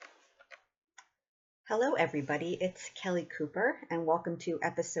Hello, everybody. It's Kelly Cooper, and welcome to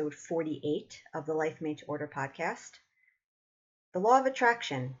episode 48 of the Life Made to Order podcast. The Law of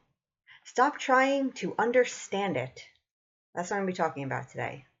Attraction. Stop trying to understand it. That's what I'm going to be talking about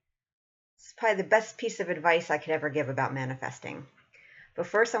today. It's probably the best piece of advice I could ever give about manifesting. But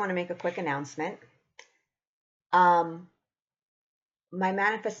first, I want to make a quick announcement. My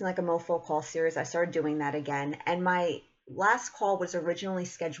Manifesting Like a Mofo call series, I started doing that again, and my last call was originally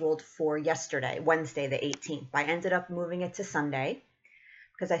scheduled for yesterday, Wednesday the 18th. I ended up moving it to Sunday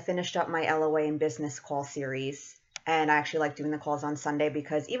because I finished up my LOA and business call series. And I actually like doing the calls on Sunday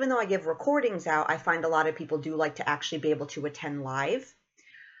because even though I give recordings out, I find a lot of people do like to actually be able to attend live.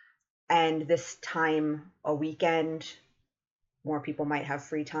 And this time, a weekend, more people might have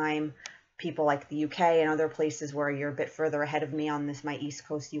free time. People like the UK and other places where you're a bit further ahead of me on this, my East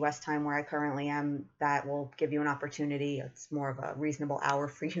Coast US time where I currently am, that will give you an opportunity. It's more of a reasonable hour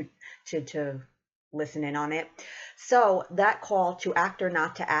for you to listen in on it. So that call to act or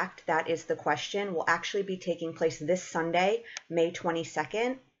not to act, that is the question, will actually be taking place this Sunday, May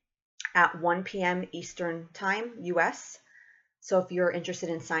 22nd at 1 p.m. Eastern Time, US. So if you're interested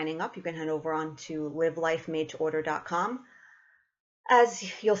in signing up, you can head over on to livelifemadetoorder.com.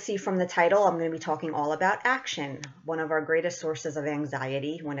 As you'll see from the title, I'm going to be talking all about action, one of our greatest sources of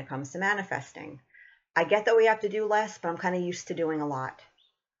anxiety when it comes to manifesting. I get that we have to do less, but I'm kind of used to doing a lot.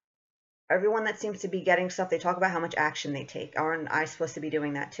 Everyone that seems to be getting stuff, they talk about how much action they take. Aren't I supposed to be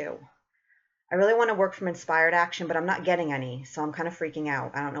doing that too? I really want to work from inspired action, but I'm not getting any, so I'm kind of freaking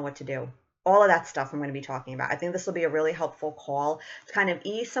out. I don't know what to do. All of that stuff I'm going to be talking about. I think this will be a really helpful call to kind of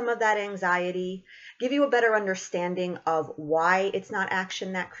ease some of that anxiety, give you a better understanding of why it's not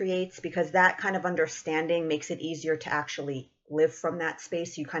action that creates, because that kind of understanding makes it easier to actually live from that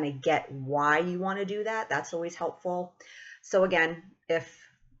space. You kind of get why you want to do that. That's always helpful. So again, if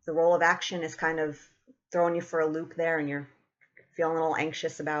the role of action is kind of throwing you for a loop there and you're feeling a little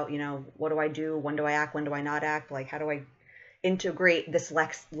anxious about, what do I do? When do I act? When do I not act? Like, how do I integrate this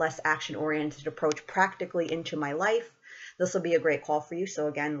less action-oriented approach practically into my life? This will be a great call for you. So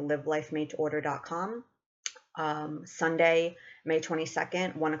again, livelifemadetoorder.com. Sunday, May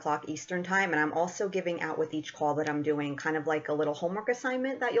 22nd, 1 o'clock Eastern time. And I'm also giving out with each call that I'm doing kind of like a little homework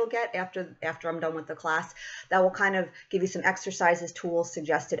assignment that you'll get after I'm done with the class that will kind of give you some exercises, tools,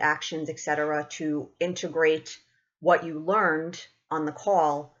 suggested actions, etc., to integrate what you learned on the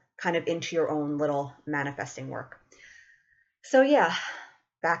call kind of into your own little manifesting work. So yeah,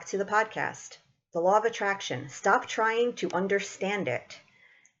 back to the podcast. The law of attraction. Stop trying to understand it.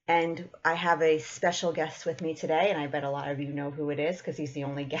 And I have a special guest with me today, and I bet a lot of you know who it is because he's the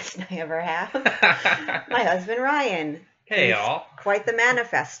only guest I ever have. My husband, Ryan. Hey, He's y'all. quite the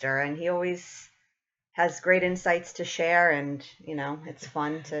manifester, and he always has great insights to share, and, it's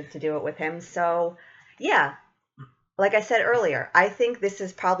fun to do it with him. So, yeah, like I said earlier, I think this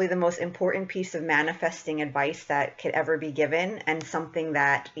is probably the most important piece of manifesting advice that could ever be given, and something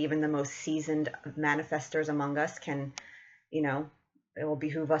that even the most seasoned manifestors among us can, it will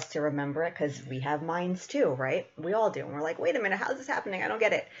behoove us to remember it because we have minds too, right? We all do. And we're like, wait a minute, how's this happening? I don't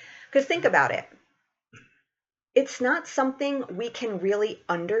get it. Because think about it. It's not something we can really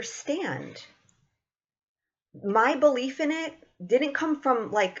understand. My belief in it didn't come from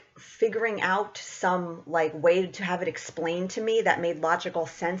like figuring out some like way to have it explained to me that made logical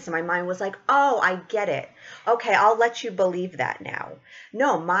sense. And my mind was like, oh, I get it. Okay, I'll let you believe that now.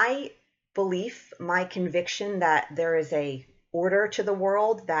 No, my belief, my conviction that there is a order to the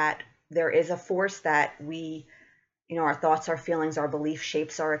world, that there is a force that we, our thoughts, our feelings, our belief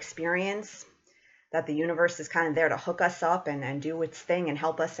shapes our experience, that the universe is kind of there to hook us up and do its thing and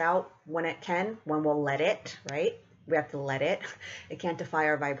help us out when it can, when we'll let it, right? We have to let it. It can't defy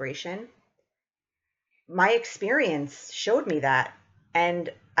our vibration. My experience showed me that, and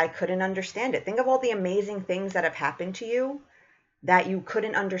I couldn't understand it. Think of all the amazing things that have happened to you that you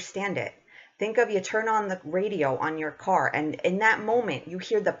couldn't understand it. Think of, you turn on the radio on your car, and in that moment you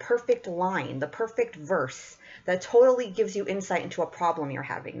hear the perfect line, the perfect verse that totally gives you insight into a problem you're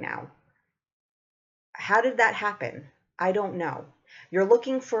having now. How did that happen? I don't know. You're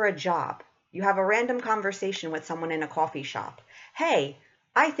looking for a job. You have a random conversation with someone in a coffee shop. Hey,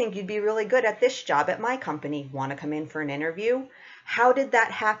 I think you'd be really good at this job at my company. Want to come in for an interview? How did that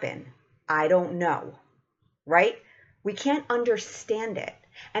happen? I don't know. Right? We can't understand it.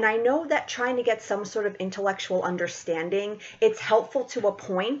 And I know that trying to get some sort of intellectual understanding, it's helpful to a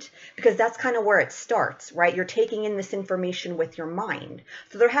point because that's kind of where it starts, right? You're taking in this information with your mind.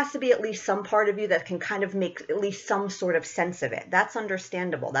 So there has to be at least some part of you that can kind of make at least some sort of sense of it. That's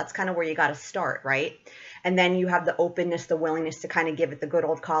understandable. That's kind of where you got to start, right? And then you have the openness, the willingness to kind of give it the good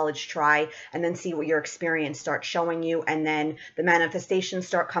old college try and then see what your experience starts showing you. And then the manifestations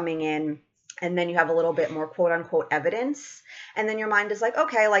start coming in. And then you have a little bit more quote unquote evidence. And then your mind is like,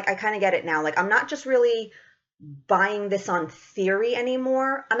 okay, like I kind of get it now. Like I'm not just really buying this on theory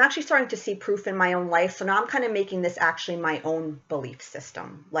anymore. I'm actually starting to see proof in my own life. So now I'm kind of making this actually my own belief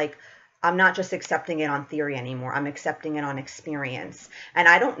system. Like I'm not just accepting it on theory anymore. I'm accepting it on experience. And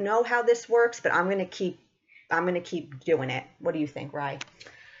I don't know how this works, but I'm going to keep doing it. What do you think, Rye?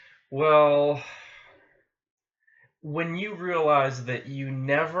 Well, when you realize that you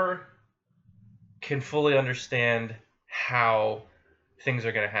never can fully understand how things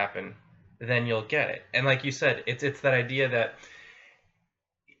are going to happen, then you'll get it. And like you said, it's that idea that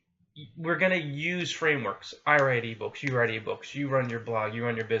we're going to use frameworks. I write ebooks, you write ebooks, you run your blog, you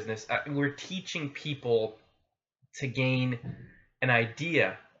run your business. We're teaching people to gain an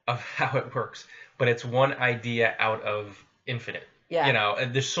idea of how it works, but it's one idea out of infinite. Yeah.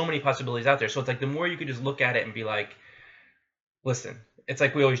 And there's so many possibilities out there. So it's like the more you could just look at it and be like, listen, it's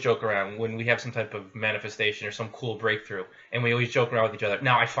like we always joke around when we have some type of manifestation or some cool breakthrough, and we always joke around with each other.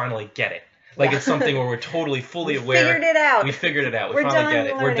 Now I finally get it. Like it's something where we're totally fully aware. Figured it out. We figured it out. We finally get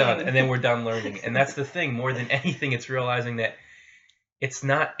it. We're done, and then we're done learning. And that's the thing. More than anything, it's realizing that it's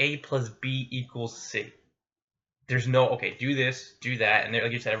not A plus B equals C. There's no okay, do this, do that, and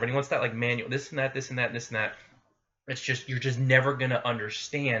like you said, everybody wants that like manual, this and that, this and that, this and that. It's just you're just never gonna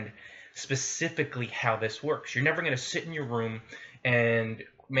understand specifically how this works. You're never gonna sit in your room and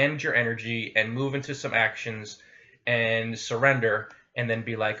manage your energy and move into some actions and surrender and then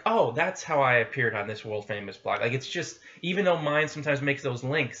be like, oh, that's how I appeared on this world famous blog. Like it's just, even though mind sometimes makes those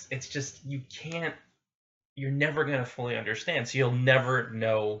links, it's just you're never going to fully understand. So you'll never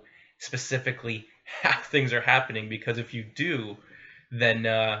know specifically how things are happening, because if you do, then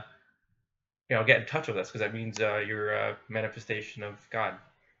get in touch with us, because that means you're a manifestation of God.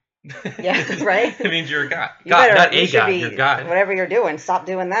 Yeah, right? It means you're a God. Not a God, you're God. Whatever you're doing, stop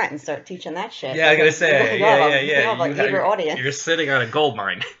doing that and start teaching that shit. Yeah, I gotta say, yeah. You have an eager audience. You're sitting on a gold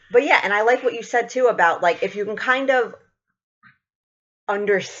mine. But yeah, and I like what you said too about like if you can kind of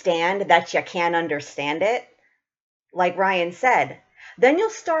understand that you can't understand it, like Ryan said, then you'll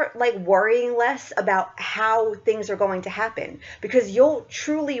start like worrying less about how things are going to happen, because you'll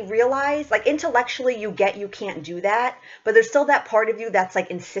truly realize, like intellectually you get you can't do that, but there's still that part of you that's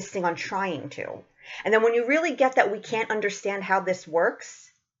like insisting on trying to. And then when you really get that we can't understand how this works,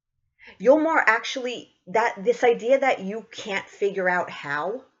 you'll more actually, that this idea that you can't figure out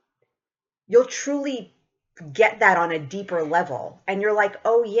how, you'll truly get that on a deeper level. And you're like,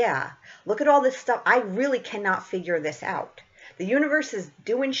 oh yeah, look at all this stuff. I really cannot figure this out. The universe is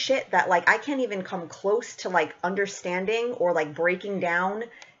doing shit that like I can't even come close to like understanding or like breaking down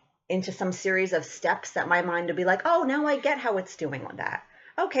into some series of steps that my mind would be like, oh, now I get how it's doing that.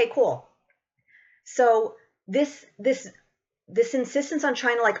 Okay, cool. So this insistence on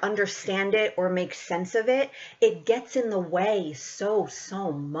trying to like understand it or make sense of it, it gets in the way so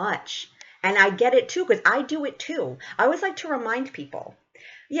much. And I get it too, because I do it too. I always like to remind people,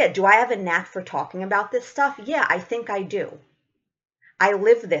 yeah, do I have a knack for talking about this stuff? Yeah, I think I do. I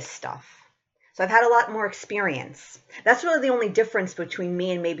live this stuff. So I've had a lot more experience. That's really the only difference between me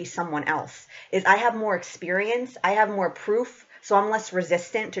and maybe someone else, is I have more experience, I have more proof, so I'm less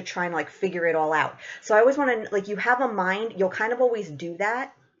resistant to try and like figure it all out. So I always want to, like, you have a mind, you'll kind of always do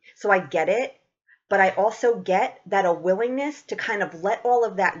that. So I get it, but I also get that a willingness to kind of let all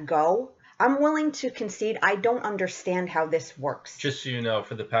of that go. I'm willing to concede I don't understand how this works. Just so you know,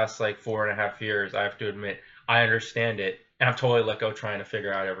 for the past like 4.5 years, I have to admit, I understand it. And I've totally let go trying to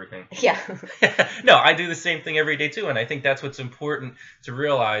figure out everything. Yeah. No, I do the same thing every day too, and I think that's what's important to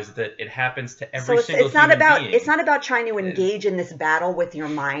realize, that it happens to every single human being. It's not about trying to engage in this battle with your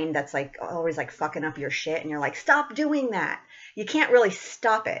mind that's like always like fucking up your shit, and you're like, stop doing that. You can't really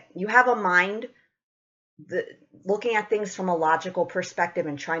stop it. You have a mind looking at things from a logical perspective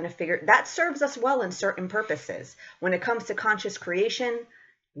and trying to figure, that serves us well in certain purposes. When it comes to conscious creation,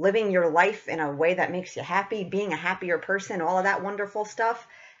 living your life in a way that makes you happy, being a happier person, all of that wonderful stuff,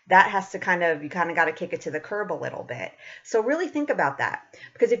 that has to you kind of got to kick it to the curb a little bit. So really think about that.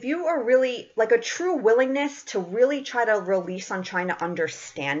 Because if you are really like a true willingness to really try to release on trying to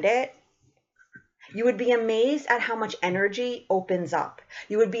understand it, You would be amazed at how much energy opens up.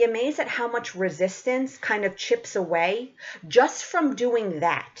 You would be amazed at how much resistance kind of chips away just from doing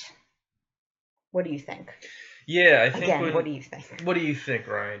that. What do you think? Yeah, I think. Again, what do you think? What do you think,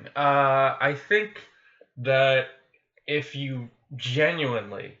 Ryan? I think that if you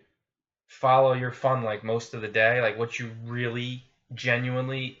genuinely follow your fun like most of the day, like what you really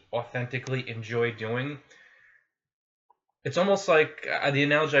genuinely, authentically enjoy doing, it's almost like the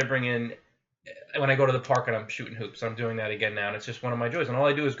analogy I bring in when I go to the park and I'm shooting hoops. I'm doing that again now, and it's just one of my joys. And all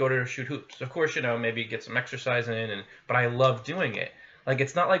I do is go to shoot hoops. Of course, maybe get some exercise in, but I love doing it. Like,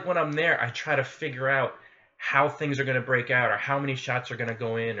 it's not like when I'm there, I try to figure out how things are going to break out, or how many shots are going to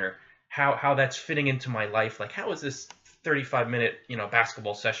go in, or how that's fitting into my life. Like, how is this 35-minute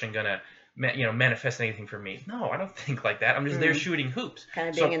basketball session going to manifest anything for me? No, I don't think like that. I'm just there shooting hoops. Kind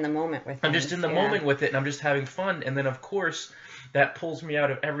of being in the moment with it. I'm just in the moment with it, and I'm just having fun. And then, of course, that pulls me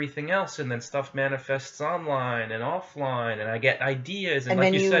out of everything else, and then stuff manifests online and offline, and I get ideas. And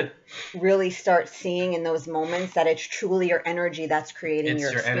like you said, really start seeing in those moments that it's truly your energy that's creating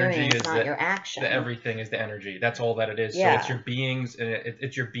your experience, not your action. Everything is the energy. That's all that it is. Yeah. So it's your beings, and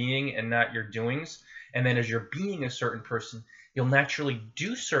it's your being and not your doings. And then as you're being a certain person, you'll naturally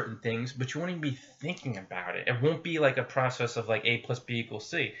do certain things, but you won't even be thinking about it. It won't be like a process of like A plus B equals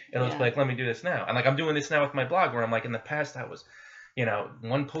C. It'll just be like, let me do this now. And like, I'm doing this now with my blog, where I'm like, in the past I was,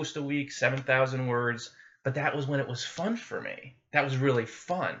 one post a week, 7,000 words, but that was when it was fun for me. That was really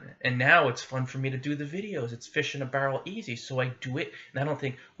fun. And now it's fun for me to do the videos. It's fish in a barrel easy. So I do it, and I don't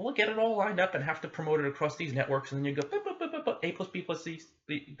think, well, I'll get it all lined up and have to promote it across these networks, and then you go, A plus B plus C.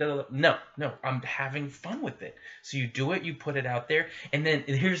 No, I'm having fun with it. So you do it, you put it out there, and then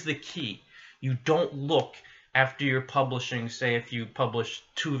here's the key. You don't look after you're publishing, say if you publish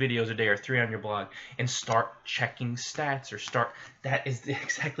 2 videos a day or 3 on your blog, and start checking stats that is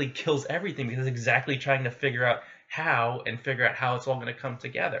exactly kills everything, because it's exactly trying to figure out how it's all going to come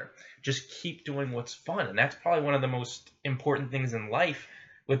together. Just keep doing what's fun. And that's probably one of the most important things in life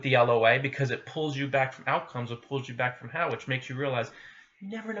with the LOA, because it pulls you back from outcomes, it pulls you back from how, which makes you realize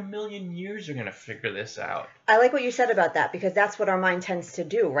never in a million years are going to figure this out. I like what you said about that, because that's what our mind tends to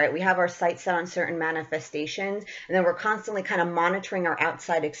do, right? We have our sights set on certain manifestations, and then we're constantly kind of monitoring our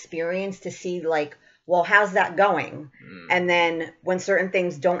outside experience to see like, well, how's that going? And then when certain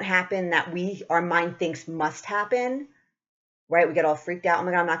things don't happen that our mind thinks must happen, right? We get all freaked out. Oh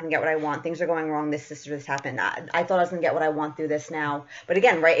my God, I'm not going to get what I want. Things are going wrong. This happened. I thought I was going to get what I want through this now. But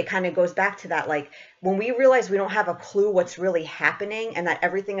again, right, it kind of goes back to that, like, when we realize we don't have a clue what's really happening, and that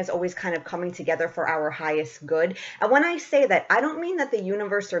everything is always kind of coming together for our highest good. And when I say that, I don't mean that the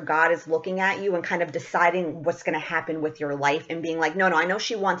universe or God is looking at you and kind of deciding what's going to happen with your life and being like, no, I know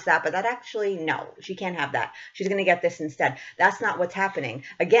she wants that, but that actually, no, she can't have that. She's going to get this instead. That's not what's happening.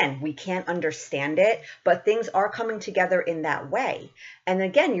 Again, we can't understand it, but things are coming together in that way. And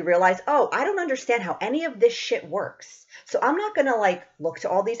again, you realize, oh, I don't understand how any of this shit works. So I'm not going to like look to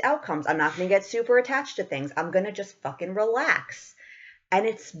all these outcomes. I'm not going to get super attached to things. I'm going to just fucking relax. And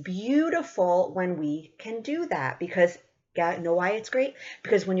it's beautiful when we can do that, because you know why it's great?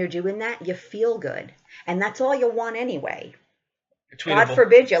 Because when you're doing that, you feel good. And that's all you want anyway. Tweetable. God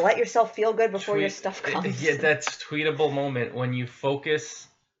forbid you let yourself feel good before your stuff comes. Yeah, that's tweetable moment when you focus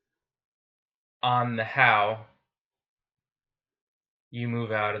on the how, you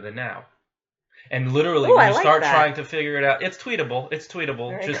move out of the now. And literally, when you start trying to figure it out, it's tweetable. It's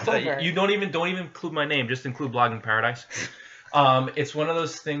tweetable. Very just you don't even include my name. Just include Blogging Paradise. It's one of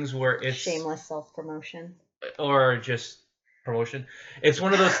those things where it's shameless self-promotion, or just promotion. It's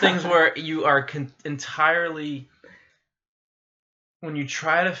one of those things where you are entirely, when you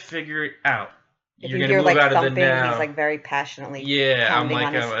try to figure it out, you're going to move like out of the now. He's like very passionately. Yeah, I'm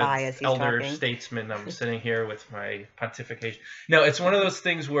like an elder statesman. I'm sitting here with my pontification. No, it's one of those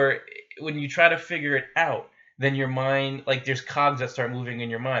things where when you try to figure it out, then your mind, like there's cogs that start moving in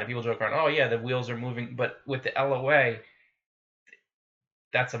your mind. People joke around, oh yeah, the wheels are moving. But with the LOA,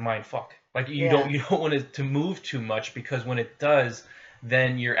 that's a mind fuck. Like you don't want it to move too much, because when it does,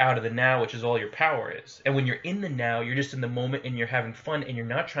 then you're out of the now, which is all your power is. And when you're in the now, you're just in the moment and you're having fun and you're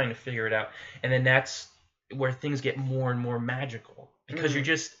not trying to figure it out. And then that's where things get more and more magical, because you're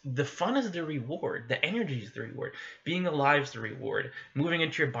just, the fun is the reward. The energy is the reward. Being alive is the reward. Moving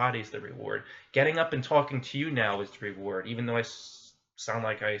into your body is the reward. Getting up and talking to you now is the reward, even though I sound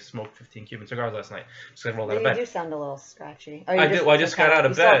like I smoked 15 Cuban cigars last night. So I rolled out of bed. You do sound a little scratchy. I just got out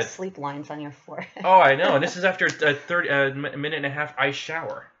of bed. You have sleep lines on your forehead. Oh, I know. And this is after a minute and a half ice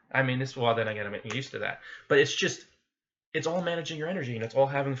shower. I mean, then I got to get used to that. But it's all managing your energy, and it's all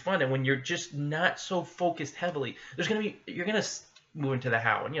having fun. And when you're just not so focused heavily, you're going to move into the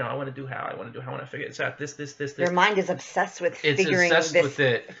how. And I want to do how. I want to figure this out. This. Your mind is obsessed with It's figuring obsessed with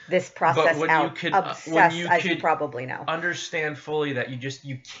it. this process But out. Obsessed, as you probably know. Understand fully that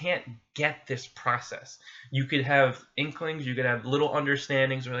you can't get this process. You could have inklings, you could have little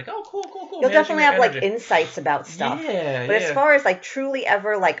understandings, or like, oh, cool. You'll definitely have like insights about stuff. Yeah. But as far as like truly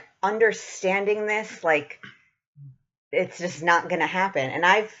ever like understanding this, like, it's just not going to happen. And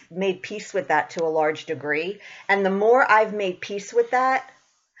I've made peace with that to a large degree. And the more I've made peace with that,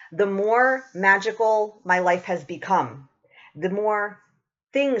 the more magical my life has become. The more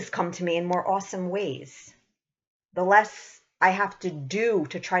things come to me in more awesome ways. The less I have to do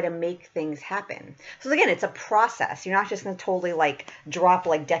to try to make things happen. So again, it's a process. You're not just going to totally like drop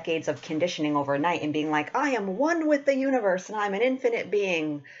like decades of conditioning overnight and being like, I am one with the universe and I'm an infinite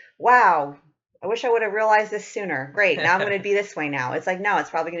being. Wow. I wish I would have realized this sooner. Great. Now I'm going to be this way now. It's like, no,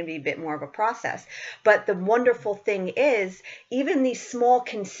 it's probably going to be a bit more of a process. But the wonderful thing is, even these small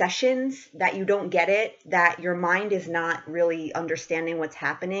concessions that you don't get it, that your mind is not really understanding what's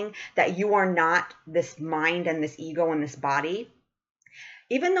happening, that you are not this mind and this ego and this body,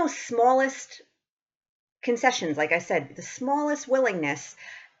 even those smallest concessions, like I said, the smallest willingness,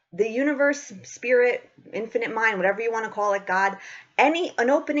 the universe, spirit, infinite mind, whatever you want to call it, God, an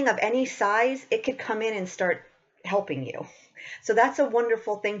opening of any size, it could come in and start helping you. So that's a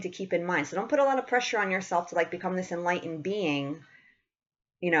wonderful thing to keep in mind. So don't put a lot of pressure on yourself to like become this enlightened being.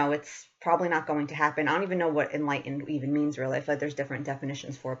 It's probably not going to happen. I don't even know what enlightened even means really. I feel like there's different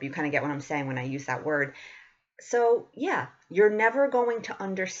definitions for it, but you kind of get what I'm saying when I use that word. So yeah, you're never going to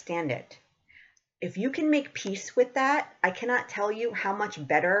understand it. If you can make peace with that, I cannot tell you how much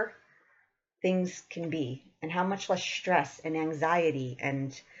better things can be and how much less stress and anxiety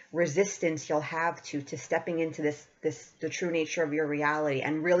and resistance you'll have to stepping into the true nature of your reality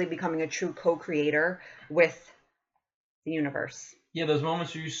and really becoming a true co-creator with the universe. Yeah, those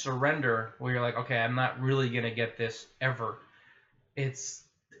moments where you surrender, where you're like, okay, I'm not really gonna get this ever. It's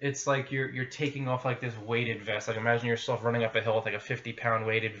like you're taking off like this weighted vest. Like imagine yourself running up a hill with like a 50-pound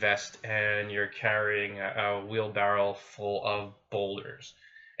weighted vest, and you're carrying a wheelbarrow full of boulders,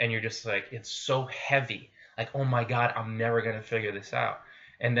 and you're just like, it's so heavy. Like, oh my God, I'm never gonna figure this out.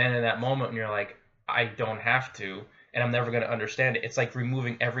 And then in that moment, when you're like, I don't have to, and I'm never gonna understand it. It's like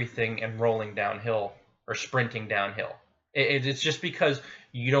removing everything and rolling downhill or sprinting downhill. It's just because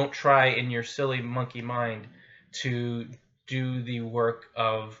you don't try in your silly monkey mind to do the work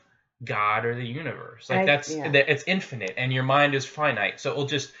of God or the universe. Like it's infinite, and your mind is finite. So it'll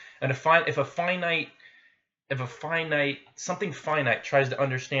just if a finite something finite tries to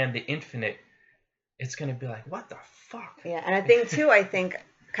understand the infinite, it's gonna be like, what the fuck? Yeah, and I think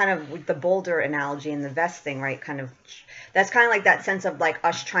kind of with the boulder analogy and the vest thing, right? That's kind of like that sense of like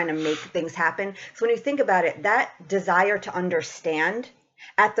us trying to make things happen. So when you think about it, that desire to understand,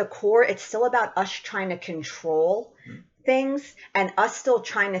 at the core, it's still about us trying to control things and us still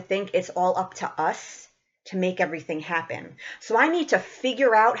trying to think it's all up to us to make everything happen. So I need to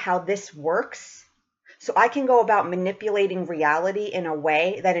figure out how this works so I can go about manipulating reality in a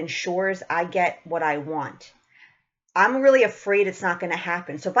way that ensures I get what I want. I'm really afraid it's not going to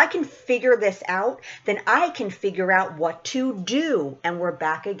happen. So if I can figure this out, then I can figure out what to do. And we're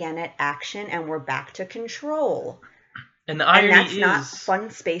back again at action, and we're back to control. And the irony that's not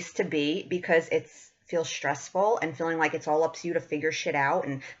fun space to be, because it feels stressful and feeling like it's all up to you to figure shit out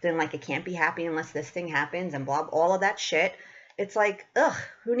and feeling like it can't be happy unless this thing happens and blah, all of that shit. It's like, ugh,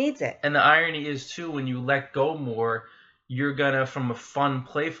 who needs it? And the irony is, too, when you let go more, you're going to, from a fun,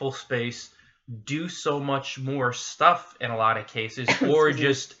 playful space, do so much more stuff in a lot of cases, or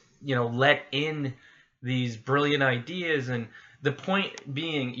just, let in these brilliant ideas. And the point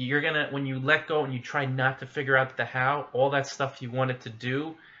being, you're going to, when you let go and you try not to figure out the how, all that stuff you wanted to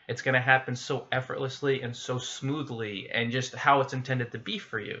do, it's going to happen so effortlessly and so smoothly, and just how it's intended to be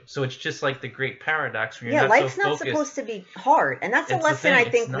for you. So it's just like the great paradox when you're life's not supposed to be hard. And that's a lesson I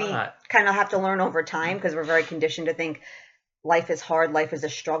think we kind of have to learn over time, because we're very conditioned to think life is hard, life is a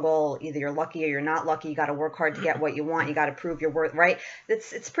struggle, either you're lucky or you're not lucky, you got to work hard to get what you want, you got to prove your worth, right?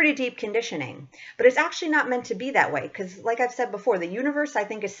 It's pretty deep conditioning. But it's actually not meant to be that way, because like I've said before, the universe, I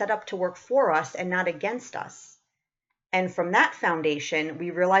think, is set up to work for us and not against us. And from that foundation,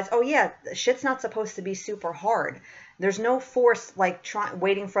 we realize, oh yeah, shit's not supposed to be super hard. There's no force like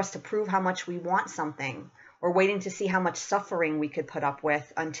waiting for us to prove how much we want something, or waiting to see how much suffering we could put up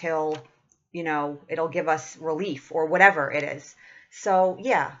with until it'll give us relief or whatever it is. So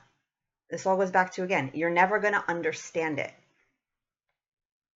yeah, this all goes back to, again, you're never going to understand it.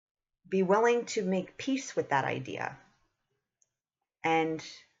 Be willing to make peace with that idea, and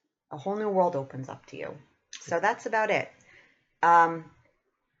a whole new world opens up to you. So that's about it.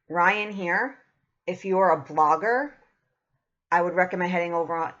 Ryan here, if you're a blogger, I would recommend heading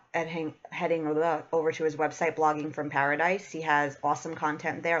over to his website, Blogging from Paradise. He has awesome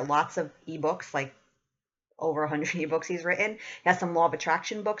content there, lots of ebooks, like over 100 ebooks he's written. He has some law of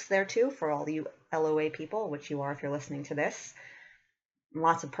attraction books there too for all you LOA people, which you are if you're listening to this.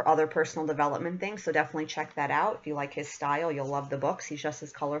 Lots of other personal development things, so definitely check that out. If you like his style, you'll love the books. He's just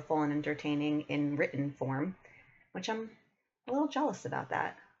as colorful and entertaining in written form, which I'm a little jealous about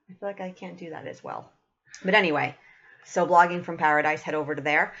that. I feel like I can't do that as well. But anyway, so Blogging from Paradise, head over to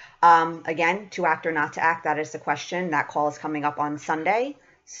there. Again, to act or not to act, that is the question. That call is coming up on Sunday.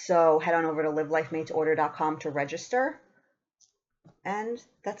 So head on over to livelifemadesorder.com to register. And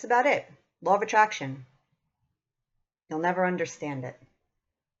that's about it. Law of attraction. You'll never understand it.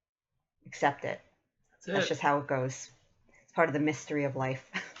 Accept it. That's just how it goes. It's part of the mystery of life.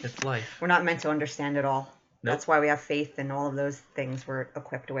 It's life. We're not meant to understand it all. Nope. That's why we have faith and all of those things we're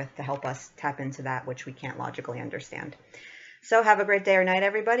equipped with to help us tap into that which we can't logically understand. So have a great day or night,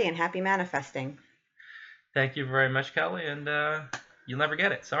 everybody, and happy manifesting. Thank you very much, Kelly, and you'll never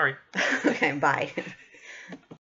get it. Sorry. Okay, bye.